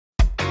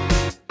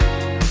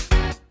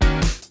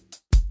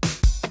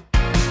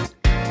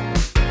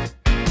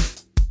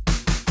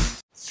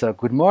So,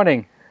 good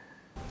morning.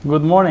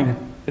 Good morning.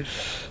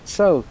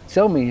 So,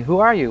 tell me, who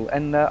are you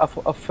and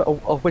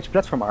of which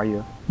platform are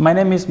you? My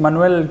name is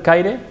Manuel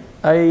Cayre.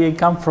 I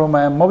come from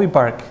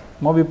MobyPark.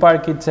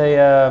 MobyPark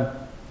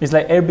it's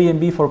like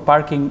Airbnb for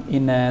parking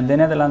in the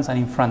Netherlands and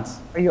in France.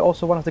 Are you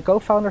also one of the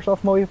co-founders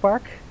of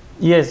MobyPark?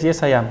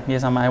 Yes, I am.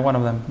 Yes, I'm one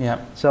of them. Yeah.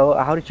 So,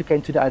 how did you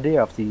came to the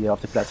idea of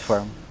the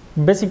platform?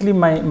 Basically,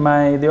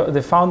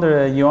 the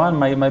founder, Johan,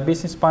 my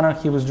business partner,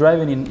 he was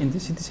driving in the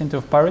city center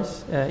of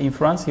Paris, in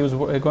France. He was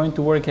going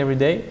to work every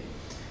day,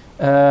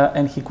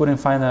 and he couldn't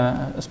find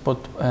a spot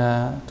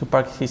to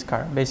park his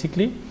car,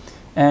 basically.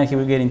 And he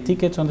was getting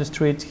tickets on the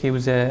streets.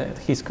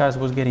 His car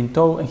was getting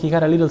towed, and he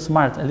had a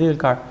little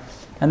car.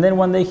 And then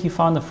one day he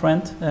found a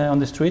friend on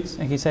the streets,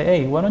 and he said,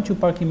 "Hey, why don't you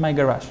park in my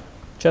garage,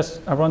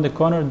 just around the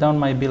corner down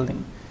my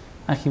building?"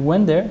 And he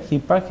went there. He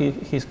parked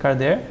his car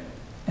there.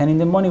 And in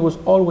the morning it was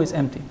always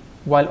empty,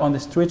 while on the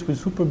streets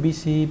was super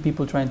busy,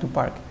 people trying to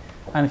park.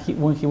 And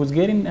when he was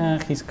getting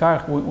his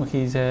car, when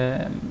he's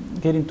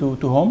getting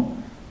to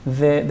home,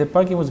 the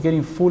parking was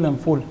getting full and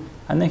full.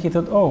 And then he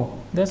thought, oh,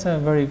 that's a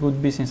very good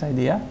business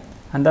idea.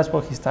 And that's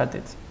what he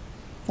started.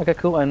 Okay,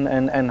 cool.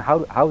 And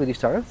how did he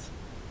start it?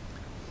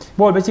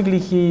 Well,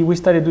 basically we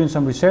started doing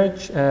some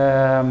research.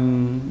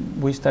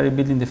 We started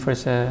building the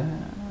first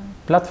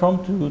platform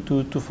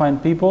to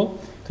find people,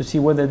 to see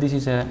whether this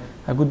is a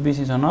good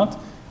business or not.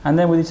 And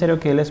then we decided,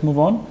 okay, let's move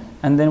on.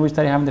 And then we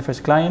started having the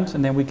first clients,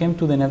 and then we came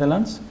to the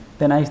Netherlands.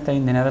 Then I stayed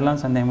in the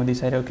Netherlands, and then we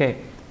decided, okay,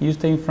 you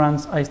stay in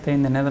France, I stay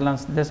in the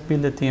Netherlands, let's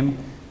build a team.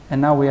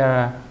 And now we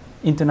are an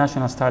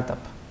international startup.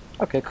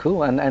 Okay,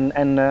 cool. And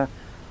in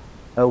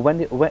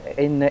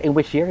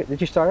which year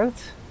did you start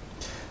it?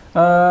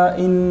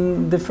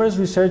 In the first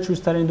research, we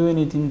started doing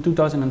it in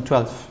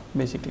 2012,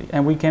 basically.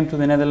 And we came to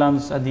the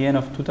Netherlands at the end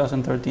of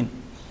 2013.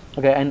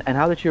 Okay, and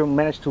how did you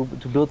manage to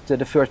build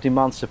the first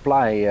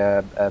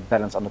demand-supply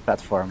balance on the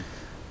platform?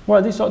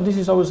 Well, this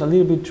is always a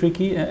little bit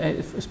tricky,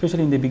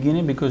 especially in the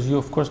beginning, because you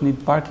of course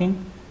need parking,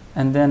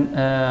 and then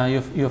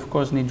you of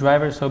course need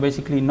drivers. So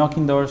basically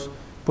knocking doors,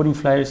 putting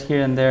flyers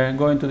here and there,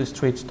 going to the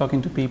streets,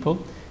 talking to people.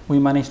 We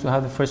managed to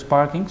have the first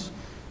parkings,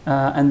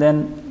 and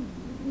then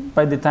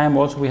by the time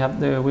also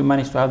we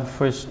managed to have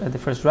the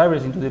first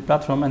drivers into the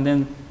platform, and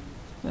then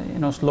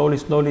slowly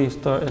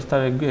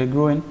started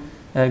growing,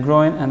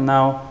 and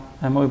now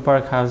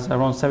MobyPark has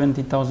around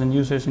 70,000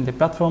 users in the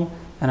platform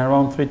and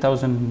around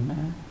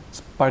 3,000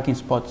 parking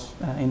spots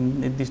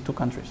in these two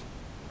countries.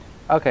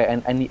 Okay,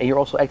 and you're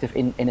also active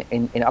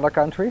in other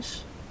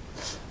countries?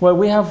 Well,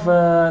 we have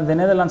the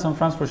Netherlands and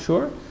France for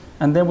sure,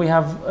 and then we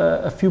have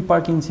a few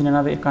parkings in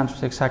another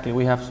countries. Exactly,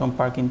 we have some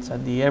parkings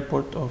at the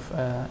airport of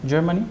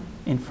Germany,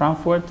 in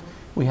Frankfurt,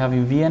 we have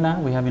in Vienna,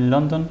 we have in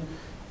London,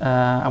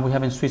 and we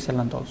have in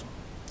Switzerland also,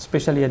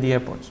 especially at the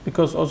airports,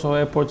 because also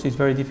airports is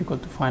very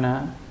difficult to find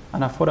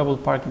an affordable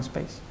parking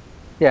space.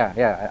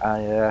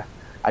 Yeah,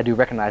 I do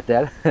recognize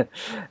that.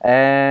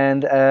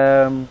 And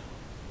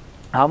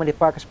how many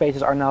parking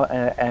spaces are now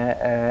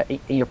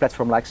in your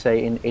platform, like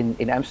say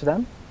in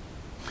Amsterdam?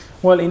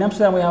 Well, in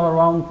Amsterdam we have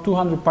around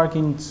 200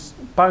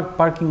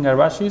 parking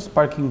garages,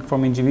 parking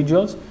from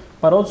individuals,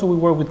 but also we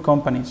work with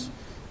companies.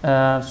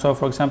 So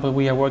for example,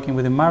 we are working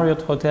with the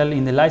Marriott Hotel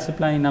in the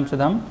Leidseplein in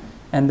Amsterdam,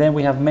 and then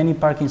we have many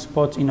parking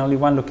spots in only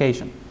one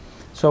location.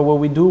 So what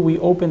we do, we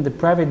open the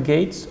private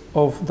gates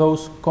of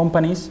those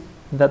companies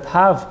that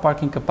have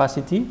parking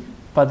capacity,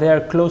 but they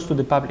are close to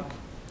the public.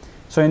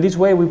 So in this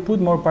way, we put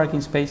more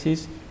parking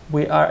spaces,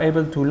 we are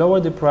able to lower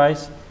the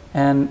price,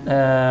 and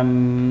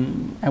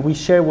we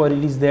share what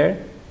it is there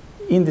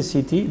in the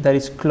city that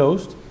is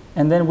closed,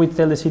 and then we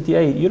tell the city,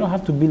 hey, you don't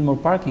have to build more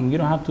parking, you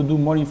don't have to do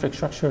more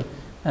infrastructure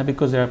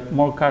because there are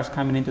more cars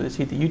coming into the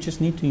city, you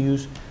just need to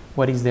use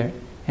what is there.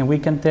 And we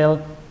can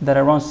tell that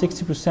around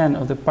 60%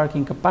 of the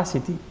parking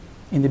capacity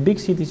in the big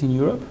cities in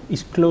Europe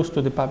is close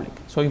to the public.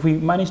 So if we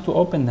manage to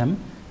open them,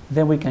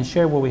 then we can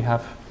share what we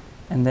have,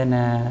 and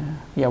then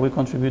we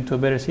contribute to a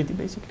better city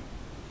basically.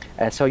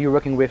 So you're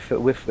working with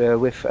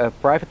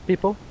private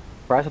people,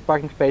 private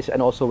parking spaces,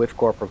 and also with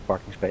corporate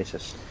parking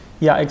spaces.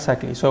 Yeah,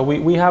 exactly. So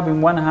we have in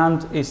one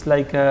hand, it's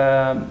like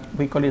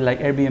we call it like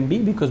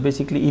Airbnb, because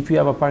basically if you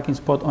have a parking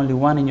spot, only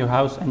one in your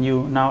house, and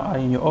you now are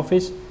in your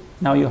office,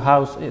 now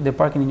the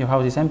parking in your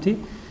house is empty,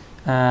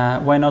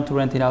 why not to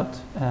rent it out?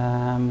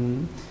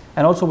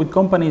 And also with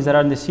companies that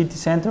are in the city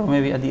center or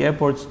maybe at the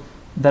airports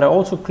that are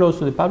also close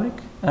to the public,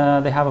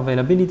 they have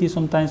availability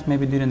sometimes,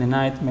 maybe during the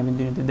night, maybe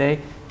during the day.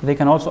 They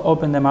can also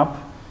open them up,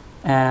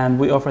 and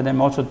we offer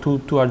them also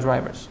to our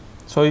drivers.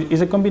 So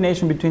it's a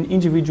combination between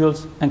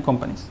individuals and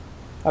companies.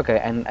 Okay,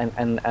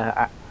 and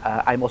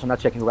I'm also not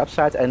checking the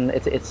website, and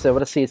it's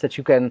what I see is that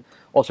you can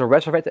also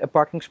reserve a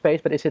parking space,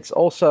 but is it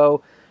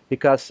also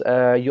because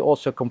you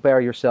also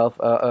compare yourself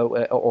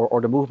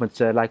or the movements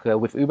like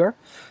with Uber,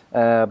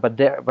 but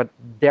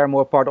they're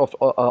more part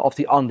of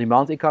the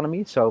on-demand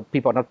economy. So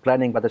people are not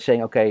planning, but they're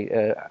saying,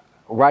 okay,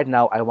 right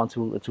now I want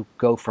to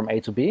go from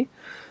A to B.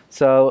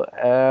 So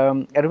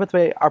in what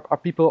way are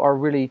people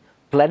really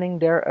planning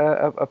their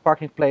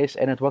parking place,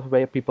 and in what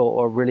way are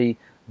people really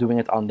doing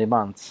it on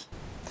demand?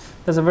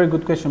 That's a very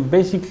good question.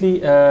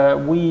 Basically,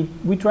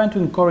 we try to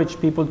encourage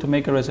people to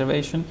make a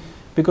reservation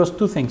because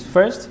two things.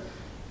 First,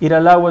 it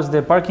allows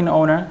the parking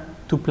owner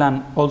to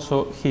plan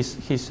also his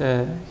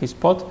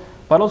spot,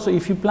 but also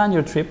if you plan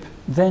your trip,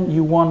 then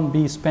you won't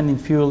be spending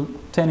fuel,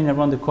 turning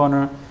around the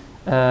corner,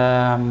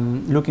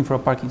 looking for a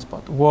parking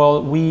spot.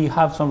 Well, we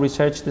have some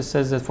research that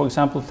says that, for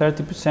example,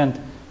 30%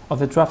 of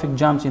the traffic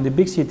jams in the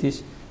big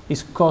cities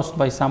is caused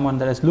by someone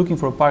that is looking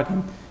for a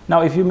parking.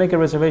 Now, if you make a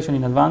reservation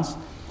in advance,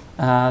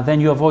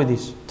 then you avoid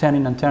this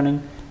turning and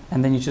turning,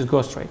 and then you just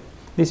go straight.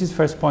 This is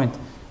first point.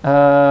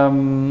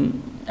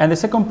 And the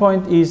second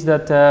point is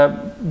that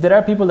there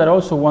are people that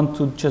also want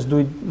to just do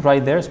it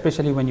right there,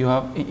 especially when you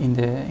have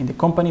in the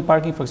company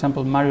parking, for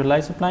example, Marriott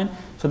License Line.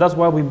 So that's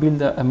why we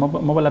build a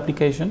mobile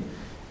application,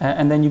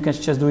 and then you can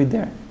just do it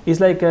there. It's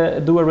like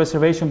do a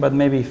reservation, but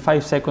maybe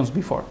 5 seconds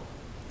before.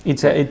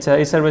 It's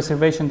a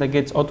reservation that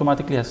gets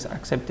automatically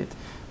accepted.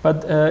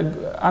 But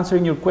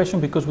answering your question,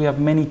 because we have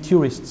many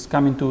tourists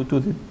coming to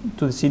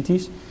the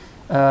cities,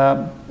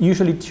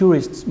 usually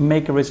tourists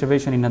make a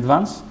reservation in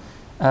advance,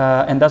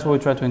 and that's what we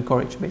try to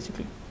encourage,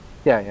 basically.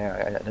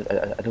 Yeah,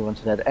 I do want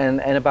to that.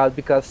 And about,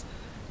 because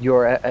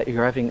you're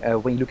having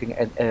when you're looking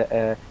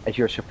at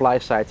your supply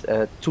side,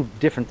 two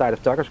different types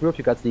of target groups.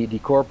 You got the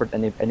corporate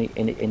and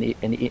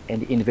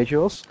the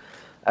individuals.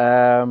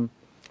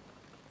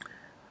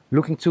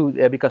 Looking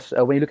to because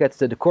when you look at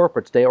the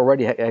corporates, they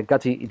already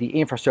got the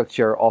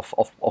infrastructure of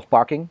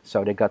parking.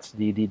 So they got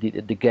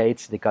the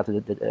gates, they got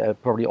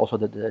probably also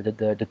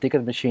the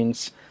ticket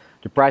machines.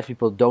 The private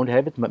people don't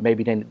have it, but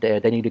maybe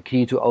they need a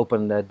key to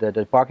open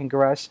the parking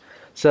garage.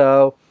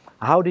 So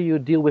how do you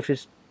deal with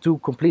these two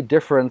complete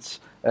different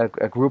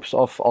groups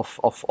of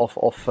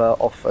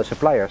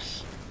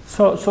suppliers?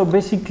 So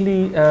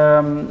basically,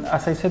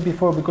 as I said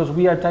before, because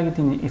we are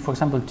targeting, for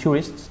example,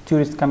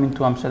 tourists coming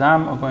to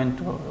Amsterdam or going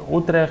to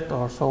Utrecht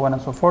or so on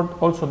and so forth,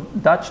 also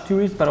Dutch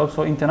tourists, but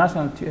also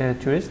international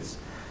tourists,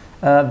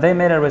 they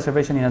made a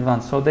reservation in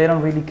advance. So they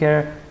don't really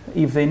care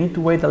if they need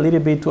to wait a little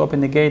bit to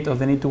open the gate or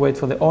they need to wait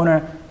for the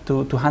owner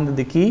to handle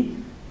the key.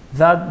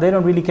 That they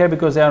don't really care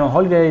because they are on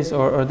holidays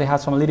or they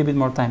have a little bit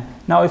more time.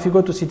 Now, if you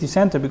go to city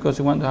center because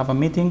you want to have a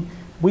meeting,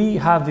 we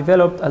have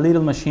developed a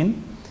little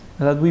machine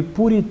that we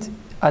put it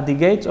at the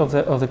gates of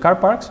the car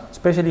parks,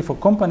 especially for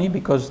company,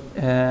 because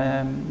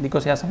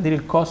it has some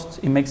little costs,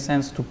 it makes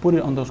sense to put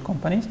it on those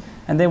companies.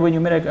 And then when you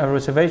make a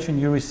reservation,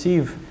 you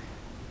receive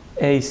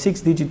a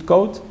 6-digit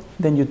code,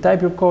 then you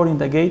type your code in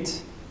the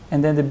gate,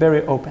 and then the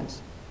barrier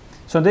opens.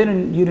 So you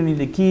don't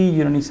need a key,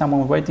 you don't need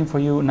someone waiting for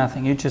you,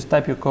 nothing. You just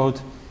type your code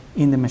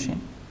in the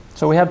machine.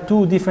 So we have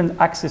two different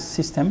access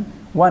systems.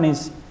 One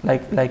is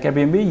like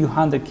Airbnb, you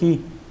hand the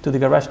key to the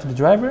garage to the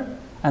driver,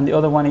 and the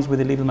other one is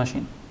with a little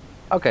machine.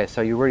 Okay,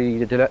 so you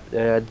really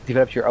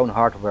developed your own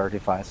hardware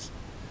device.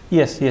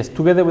 Yes.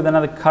 Together with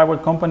another hardware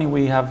company,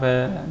 we have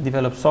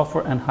developed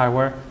software and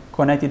hardware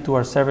connected to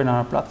our server and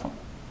our platform.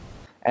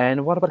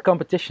 And what about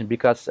competition?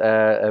 Because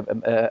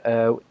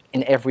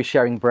in every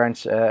sharing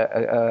branch,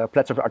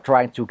 platforms are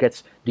trying to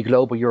get the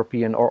global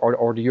European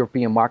or the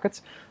European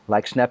market.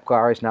 Like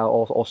Snapcar is now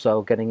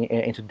also getting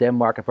into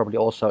Denmark and probably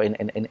also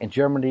in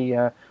Germany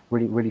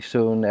really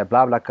soon.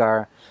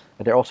 BlaBlaCar.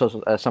 There are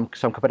also some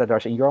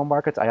competitors in your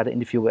market. I had an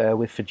interview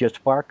with Virtual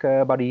Park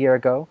about a year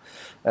ago.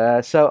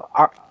 So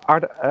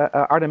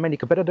are there many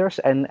competitors,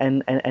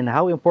 and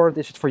how important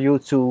is it for you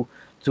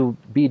to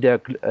be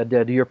the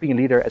European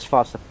leader as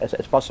fast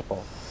as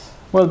possible?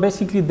 Well,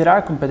 basically there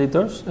are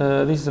competitors.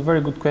 This is a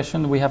very good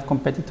question. We have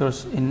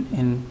competitors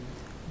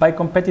by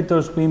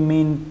competitors we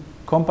mean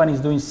companies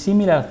doing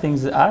similar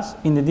things as us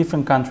in the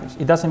different countries.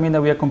 It doesn't mean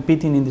that we are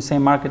competing in the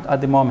same market at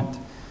the moment.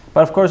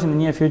 But of course, in the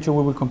near future,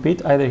 we will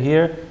compete either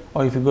here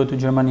or if you go to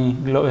Germany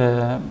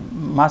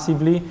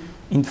massively.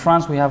 In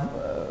France, we have,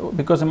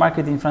 because the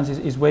market in France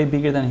is way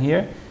bigger than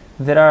here,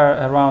 there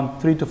are around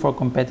 3 to 4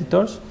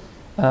 competitors.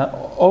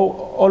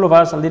 All of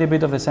us a little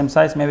bit of the same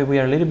size. Maybe we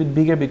are a little bit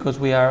bigger because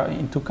we are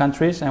in 2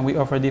 countries and we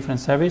offer different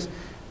service.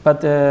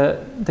 But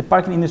the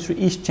parking industry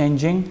is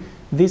changing.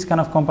 These kind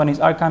of companies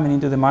are coming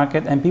into the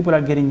market and people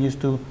are getting used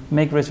to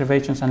make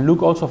reservations and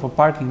look also for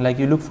parking like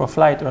you look for a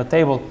flight or a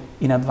table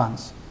in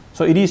advance.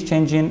 So it is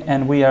changing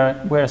and we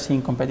are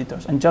seeing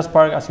competitors. And Just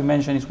Park, as you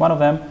mentioned, is one of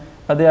them,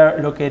 but they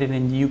are located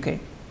in the UK.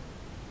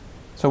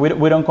 So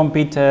we don't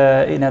compete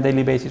in a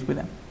daily basis with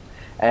them.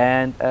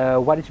 And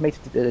why did you make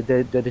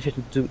the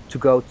decision to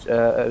go,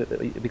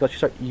 because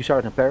you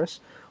started in Paris,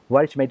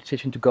 why did you make the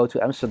decision to go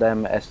to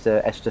Amsterdam as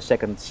the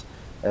second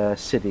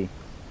city?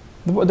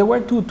 There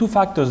were two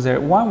factors there.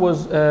 One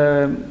was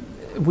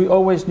we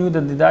always knew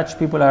that the Dutch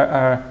people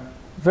are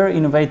very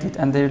innovative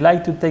and they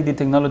like to take the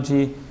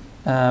technology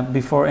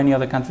before any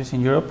other countries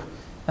in Europe.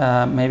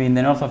 Maybe in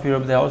the north of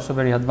Europe they're also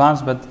very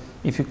advanced, but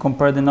if you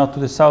compare the north to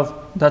the south,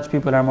 Dutch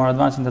people are more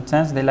advanced in that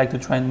sense. They like to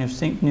try new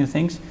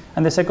things.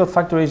 And the second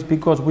factor is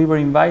because we were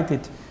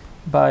invited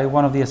by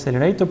one of the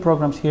accelerator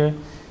programs here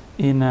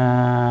in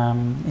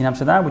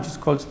Amsterdam, which is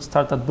called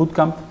Startup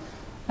Bootcamp.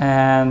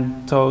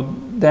 And so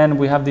then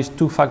we have these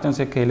 2 factors.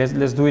 Okay,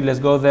 let's do it. Let's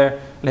go there.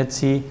 Let's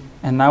see.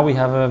 And now we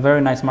have a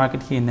very nice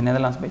market here in the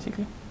Netherlands,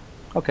 basically.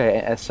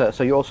 Okay,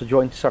 so you also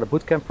joined the Startup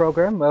Bootcamp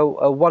program.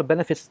 What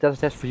benefits does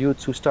it have for you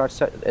to start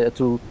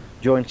to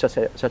join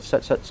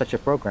such a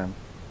program?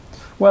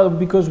 Well,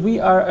 because we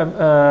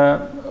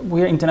are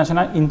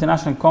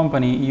international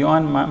company.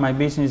 Johan, my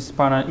business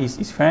partner,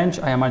 is French.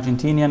 I am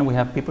Argentinian. We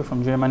have people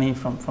from Germany,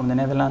 from the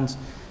Netherlands,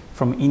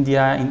 from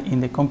India in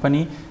the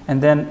company.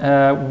 And then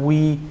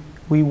we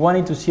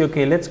wanted to see,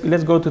 okay,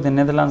 let's go to the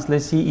Netherlands.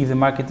 Let's see if the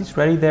market is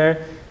ready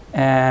there.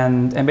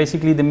 And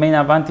basically the main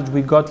advantage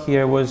we got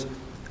here was,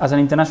 as an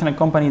international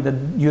company that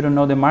you don't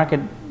know the market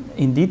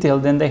in detail,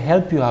 then they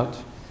help you out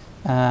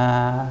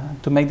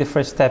to make the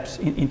first steps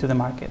into the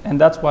market. And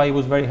that's why it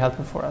was very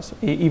helpful for us.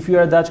 If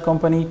you're a Dutch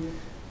company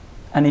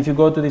and if you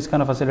go to these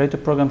kind of accelerator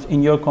programs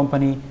in your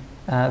company,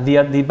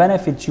 the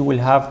benefits you will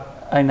have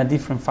are in a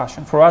different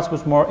fashion. For us, it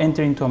was more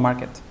entering into a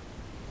market.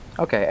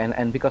 Okay,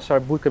 and because our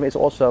bootcamp is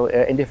also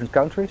in different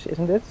countries,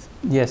 isn't it?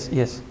 Yes,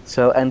 yes.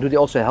 So, and do they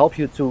also help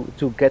you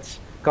to get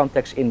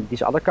contacts in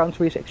these other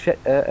countries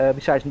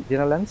besides the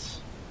Netherlands?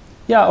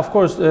 Yeah, of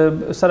course.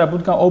 Startup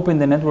Bootcamp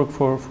opened the network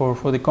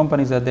for the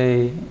companies that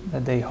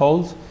they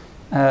hold,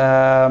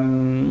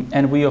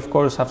 and we of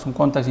course have some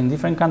contacts in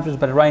different countries.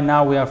 But right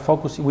now we are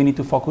focused. We need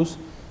to focus.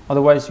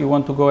 Otherwise, you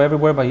want to go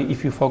everywhere, but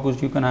if you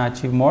focus, you're gonna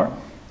achieve more.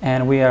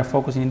 And we are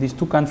focusing in these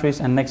two countries,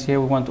 and next year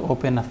we want to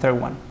open a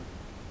third one.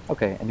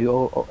 Okay, and do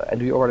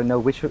you already know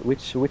which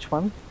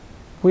one?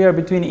 We are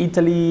between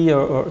Italy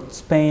or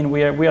Spain.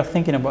 We are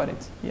thinking about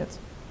it. Yes.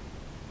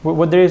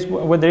 Where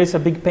there is a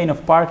big pain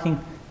of parking,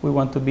 we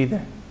want to be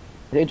there.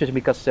 It's interesting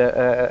because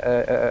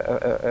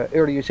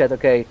earlier you said,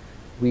 okay,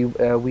 we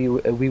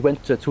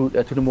went to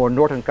the more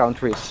northern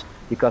countries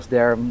because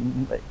they're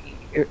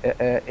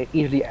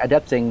easily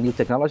adapting new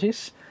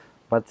technologies.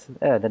 But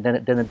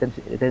then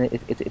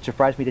it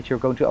surprised me that you're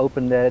going to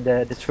open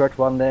the third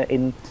one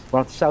in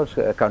one of the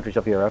south countries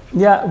of Europe.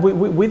 Yeah,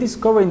 we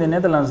discovered in the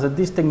Netherlands that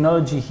this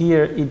technology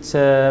here, it's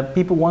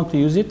people want to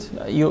use it.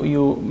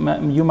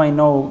 You might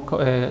know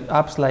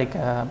apps like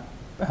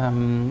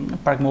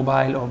Park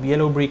Mobile or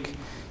Yellow Brick.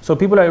 So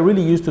people are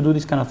really used to do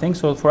this kind of thing.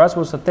 So for us, it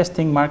was a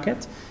testing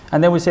market.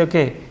 And then we say,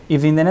 okay,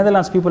 if in the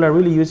Netherlands people are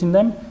really using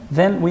them,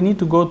 then we need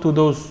to go to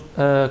those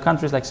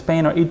countries like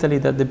Spain or Italy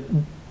that the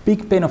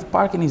big pain of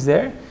parking is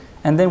there,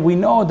 and then we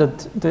know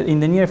that in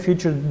the near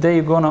future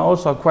they're gonna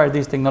also acquire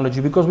this technology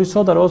because we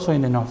saw that also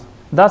in the north.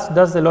 That's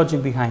the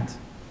logic behind.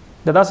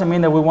 That doesn't mean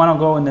that we want to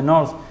go in the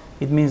north.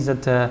 It means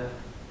that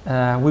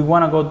we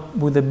want to go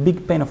with the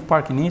big pain of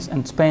parking is,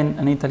 and Spain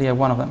and Italy are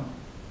one of them.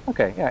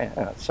 Okay,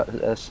 yeah,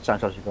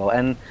 sounds logical.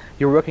 And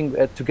you're working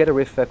together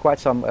with quite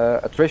some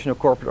traditional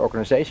corporate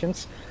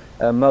organizations.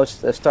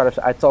 Most startups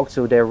I talk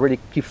to, they really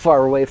keep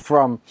far away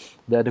from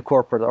the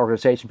corporate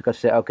organization because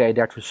they, okay,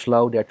 they're too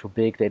slow, they're too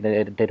big, they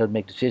don't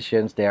make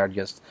decisions, they're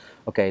just,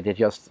 okay,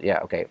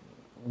 okay,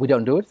 we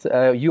don't do it.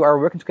 You are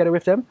working together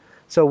with them.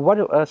 So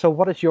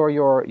what is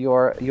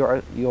your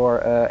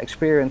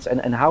experience,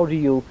 and how do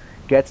you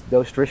get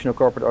those traditional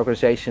corporate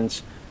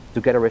organizations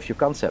together with your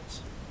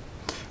concepts?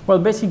 Well,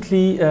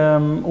 basically,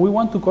 we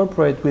want to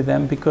cooperate with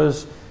them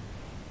because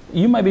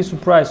you might be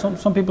surprised.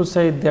 Some people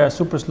say they are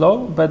super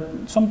slow, but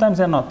sometimes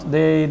they're not.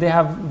 They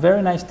have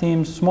very nice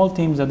teams, small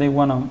teams that they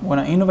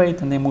wanna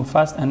innovate and they move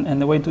fast. And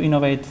the way to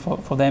innovate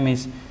for them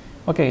is,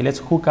 okay, let's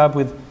hook up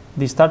with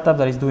the startup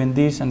that is doing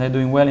this and they're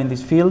doing well in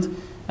this field,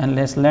 and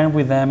let's learn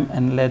with them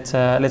and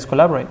let's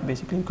collaborate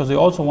basically because they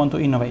also want to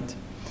innovate.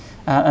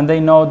 And they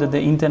know that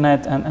the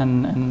internet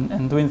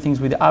and doing things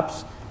with the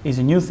apps is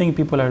a new thing.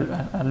 People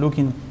are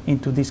looking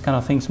into these kind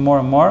of things more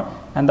and more,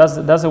 and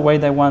that's the way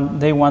they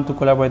want to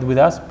collaborate with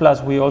us.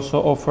 Plus, we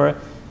also offer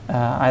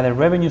either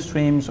revenue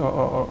streams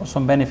or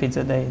some benefits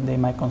that they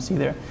might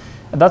consider.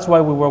 And that's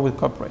why we work with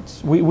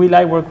corporates. We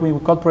like working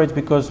with corporates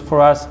because for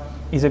us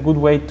it's a good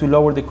way to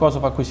lower the cost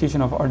of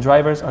acquisition of our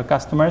drivers, our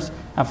customers,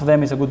 and for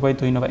them it's a good way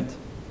to innovate.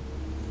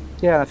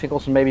 Yeah, I think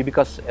also maybe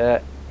because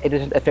it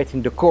isn't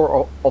affecting the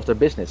core of their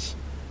business.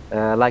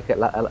 Like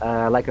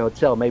a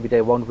hotel, maybe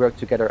they won't work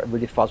together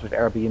really fast with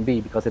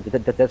Airbnb because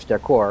that's their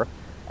core,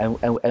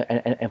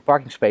 and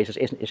parking spaces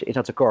is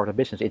not the core of the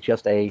business. It's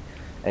just a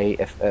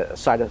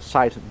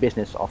side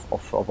business of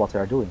what they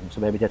are doing.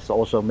 So maybe that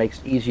also makes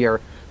it easier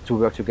to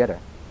work together.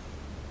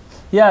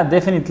 Yeah,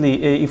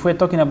 definitely. If we're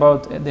talking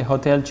about the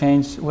hotel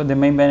chains, what the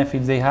main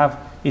benefits they have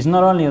is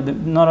not only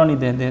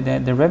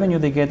the revenue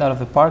they get out of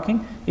the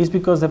parking, is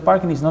because the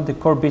parking is not the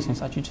core business,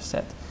 as you just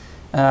said.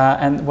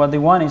 And what they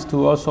want is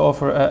to also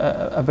offer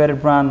a better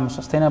brand, more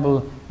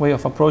sustainable way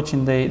of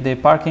approaching the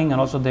parking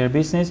and also their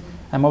business.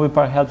 And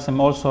MobyPark helps them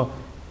also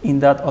in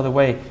that other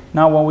way.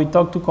 Now, when we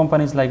talk to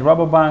companies like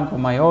Rabobank or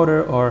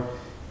MyOrder or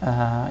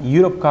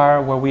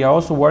Europcar, where we are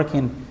also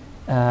working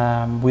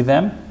with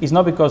them, it's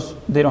not because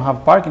they don't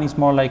have parking. It's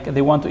more like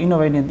they want to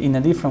innovate in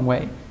a different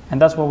way. And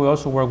that's why we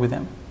also work with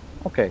them.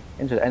 Okay,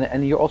 interesting.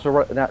 And you're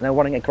also now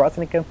running a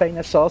crowdfunding campaign,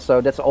 I saw.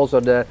 So that's also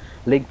the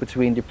link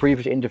between the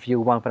previous interview,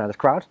 One Planet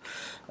Crowd.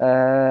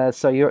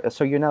 So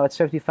you're now at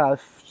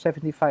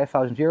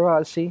 75,000 euro,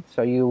 I see.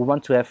 So you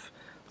want to have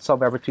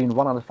somewhere between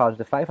 100,000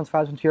 to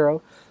 500,000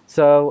 euro.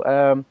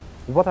 So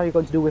what are you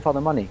going to do with all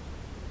the money?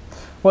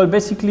 Well,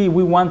 basically,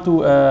 we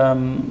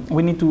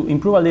need to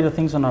improve a little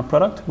things on our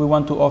product. We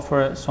want to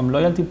offer some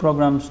loyalty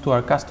programs to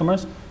our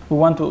customers. We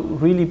want to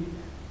really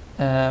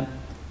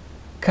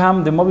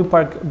come the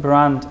MobyPark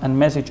brand and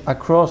message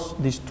across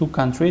these two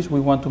countries. We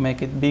want to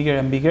make it bigger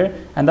and bigger,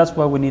 and that's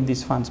why we need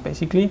these funds,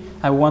 basically.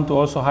 And we want to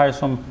also hire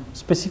some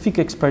specific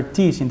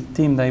expertise in the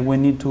team that we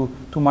need to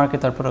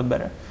market our product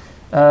better.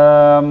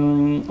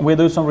 We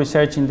do some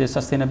research in the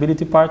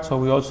sustainability part, so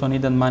we also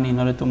need that money in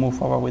order to move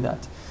forward with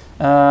that.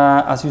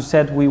 As you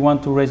said, we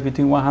want to raise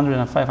between 100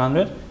 and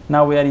 500.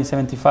 Now we are in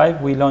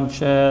 75. We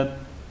launched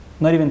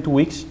not even 2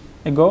 weeks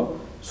ago.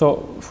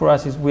 So for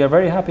us, we are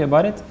very happy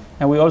about it.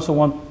 And we also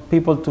want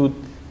people to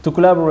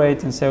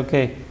collaborate and say,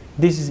 okay,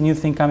 this is a new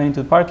thing coming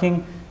into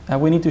parking.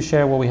 We need to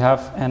share what we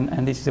have,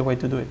 and this is the way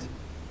to do it.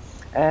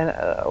 And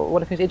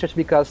what I think is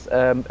interesting, because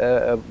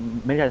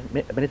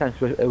many times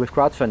with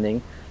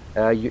crowdfunding,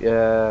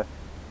 the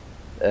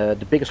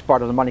biggest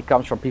part of the money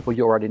comes from people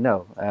you already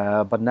know.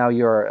 But now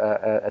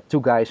you're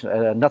two guys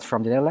not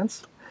from the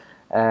Netherlands.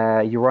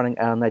 You're running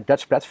on a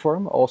Dutch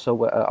platform,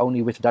 also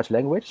only with Dutch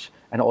language,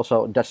 and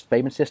also Dutch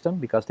payment system,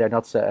 because they're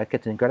not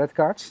getting credit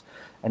cards,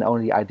 and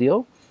only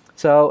ideal.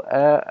 So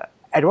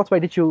at what way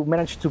did you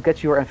manage to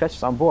get your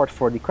investors on board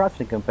for the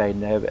crowdfunding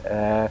campaign?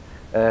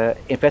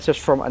 Investors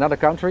from another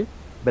country,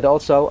 but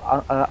also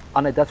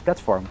on a Dutch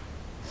platform?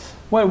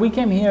 Well, we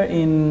came here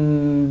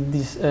in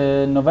this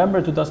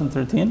November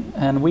 2013,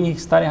 and we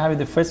started having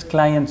the first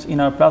clients in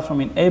our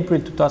platform in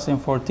April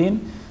 2014.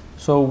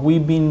 So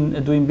we've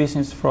been doing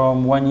business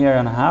from 1 year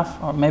and a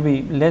half, or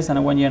maybe less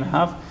than 1 year and a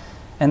half.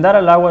 And that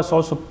allows us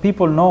also,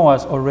 people know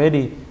us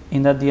already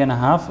in that year and a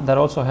half. That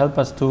also help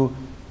us to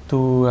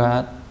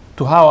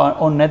have our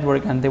own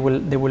network, and they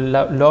will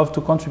love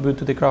to contribute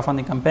to the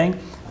crowdfunding campaign.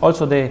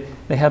 Also, they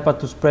help us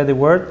to spread the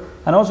word.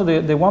 And also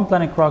the One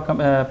Planet Crowd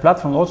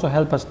platform also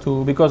help us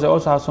to, because they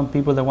also have some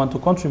people that want to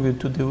contribute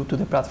to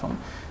the platform.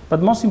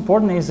 But most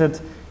important is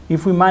that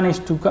if we manage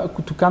to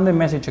come the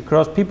message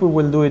across, people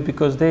will do it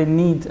because they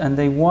need and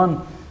they want,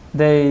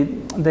 they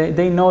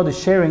know the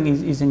sharing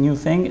is a new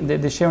thing.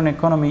 The sharing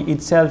economy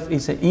itself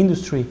is an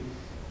industry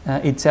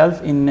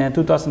itself. In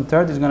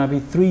 2030 is going to be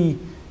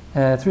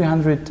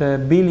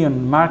 300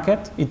 billion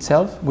market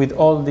itself, with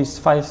all these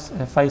five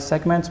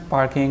segments: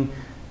 parking,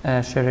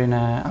 sharing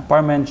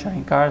apartment,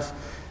 sharing cars.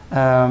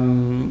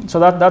 So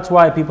that's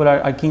why people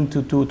are keen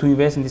to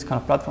invest in these kind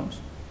of platforms.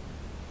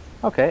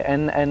 Okay,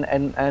 and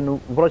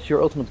what is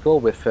your ultimate goal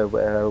with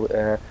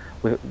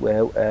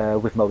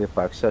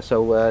MobyPark?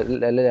 So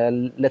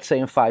let's say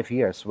in 5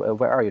 years,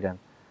 where are you then?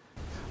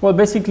 Well,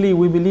 basically,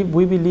 we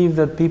believe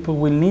that people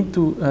will need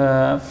to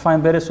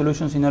find better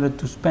solutions in order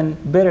to spend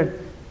better,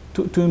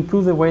 to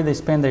improve the way they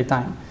spend their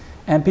time.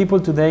 And people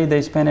today,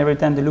 they spend, every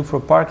time they look for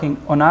parking,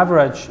 on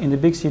average in the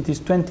big cities,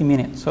 20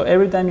 minutes. So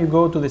every time you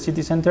go to the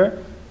city center,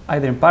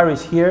 either in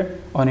Paris here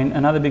or in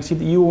another big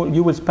city, you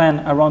will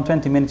spend around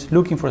 20 minutes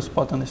looking for a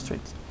spot on the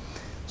streets.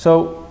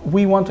 So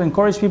we want to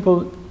encourage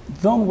people,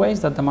 don't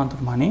waste that amount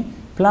of money,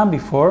 plan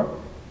before,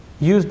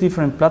 use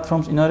different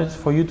platforms in order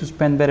for you to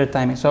spend better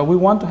time. So we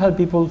want to help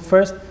people,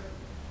 first,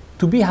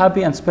 to be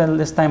happy and spend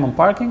less time on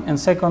parking, and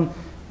second,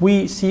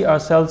 we see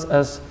ourselves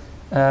as,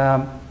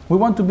 we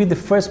want to be the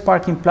first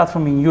parking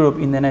platform in Europe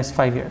in the next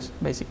 5 years,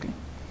 basically.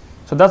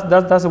 So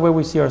that's the way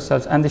we see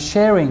ourselves, and the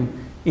sharing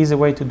is a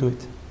way to do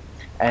it.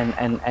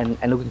 And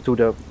looking to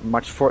the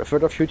much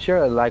further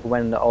future, like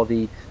when all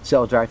the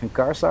self-driving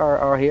cars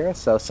are here.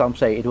 So some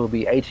say it will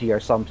be 80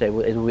 years, some say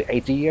it will be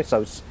 80 years.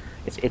 So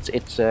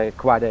it's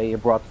quite a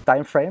broad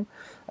time frame.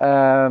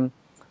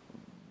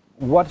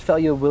 What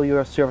value will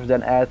your service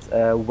then add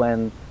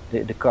when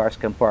the cars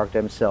can park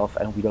themselves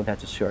and we don't have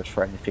to search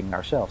for anything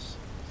ourselves?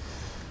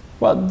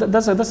 Well,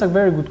 that's a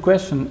very good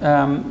question.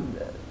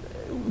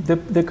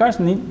 The cars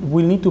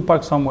will need to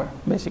park somewhere,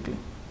 basically,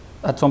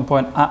 at some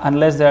point,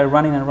 unless they are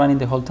running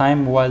the whole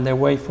time while they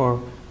wait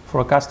for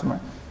a customer.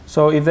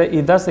 So if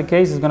that's the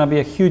case, it's going to be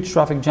a huge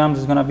traffic jam.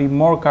 There's going to be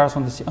more cars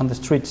on the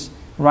streets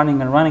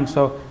running.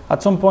 So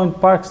at some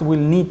point, parks will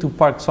need to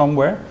park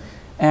somewhere,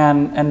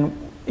 and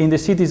in the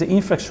cities, the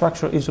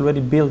infrastructure is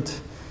already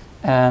built,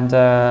 and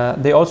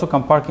they also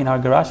can park in our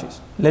garages.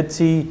 Let's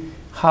see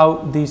how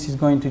this is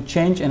going to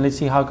change, and let's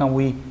see how can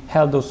we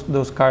help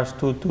those cars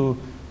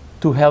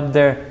to help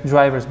their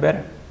drivers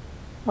better.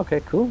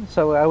 Okay, cool.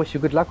 So I wish you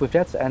good luck with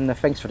that, and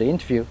thanks for the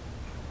interview.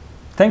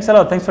 Thanks a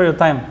lot. Thanks for your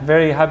time.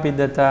 Very happy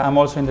that I'm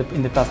also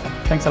in the platform.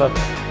 Thanks a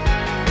lot.